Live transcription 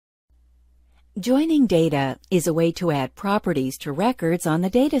Joining data is a way to add properties to records on the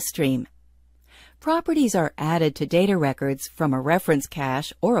data stream. Properties are added to data records from a reference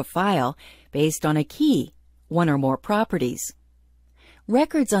cache or a file based on a key, one or more properties.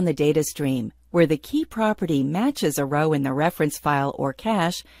 Records on the data stream where the key property matches a row in the reference file or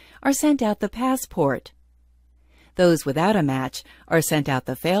cache are sent out the pass port. Those without a match are sent out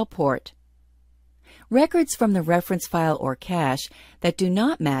the fail port. Records from the reference file or cache that do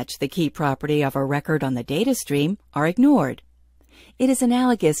not match the key property of a record on the data stream are ignored. It is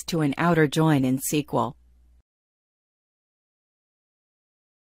analogous to an outer join in SQL.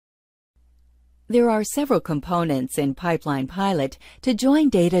 There are several components in Pipeline Pilot to join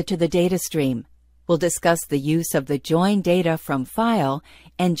data to the data stream. We'll discuss the use of the join data from file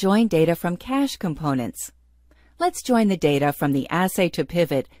and join data from cache components. Let's join the data from the assay to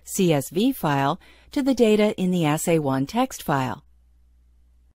pivot CSV file to the data in the assay1 text file.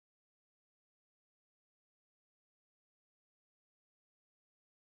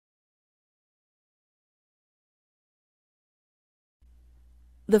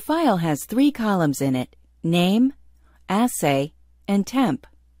 The file has 3 columns in it: name, assay, and temp.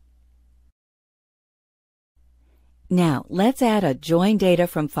 Now let's add a join data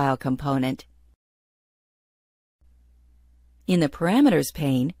from file component. In the parameters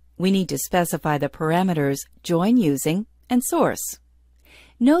pane, we need to specify the parameters join using and source.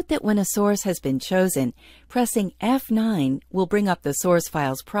 Note that when a source has been chosen, pressing F9 will bring up the source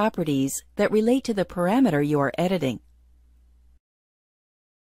file's properties that relate to the parameter you are editing.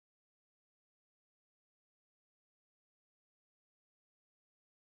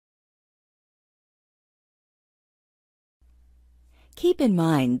 Keep in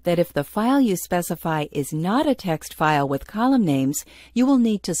mind that if the file you specify is not a text file with column names, you will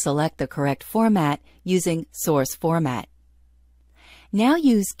need to select the correct format using Source Format. Now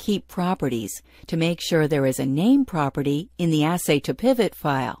use Keep Properties to make sure there is a name property in the Assay to Pivot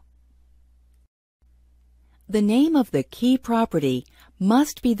file. The name of the key property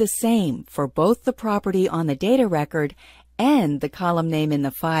must be the same for both the property on the data record and the column name in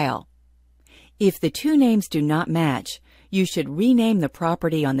the file. If the two names do not match, you should rename the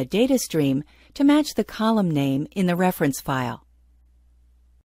property on the data stream to match the column name in the reference file.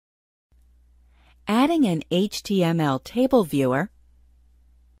 Adding an HTML table viewer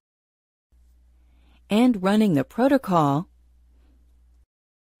and running the protocol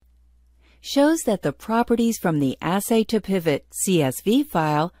shows that the properties from the Assay to Pivot CSV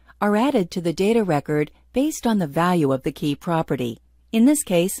file are added to the data record based on the value of the key property, in this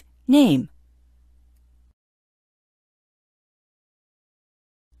case, name.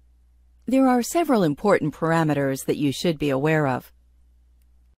 There are several important parameters that you should be aware of.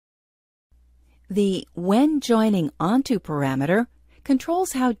 The When Joining Onto parameter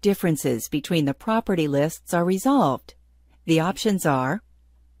controls how differences between the property lists are resolved. The options are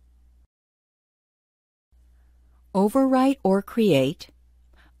Overwrite or Create,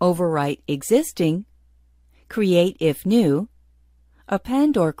 Overwrite Existing, Create if New,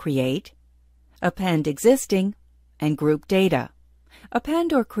 Append or Create, Append Existing, and Group Data.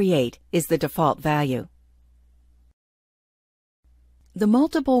 Append or Create is the default value. The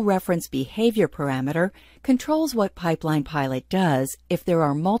Multiple Reference Behavior parameter controls what Pipeline Pilot does if there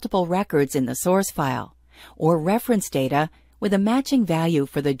are multiple records in the source file, or reference data with a matching value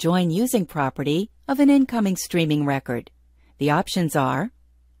for the join using property of an incoming streaming record. The options are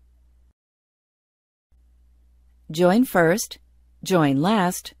Join First, Join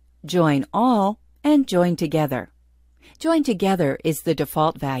Last, Join All, and Join Together. Join Together is the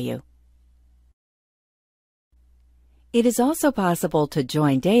default value. It is also possible to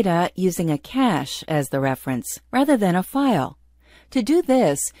join data using a cache as the reference, rather than a file. To do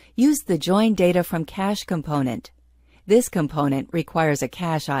this, use the Join Data from Cache component. This component requires a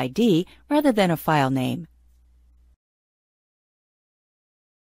cache ID rather than a file name.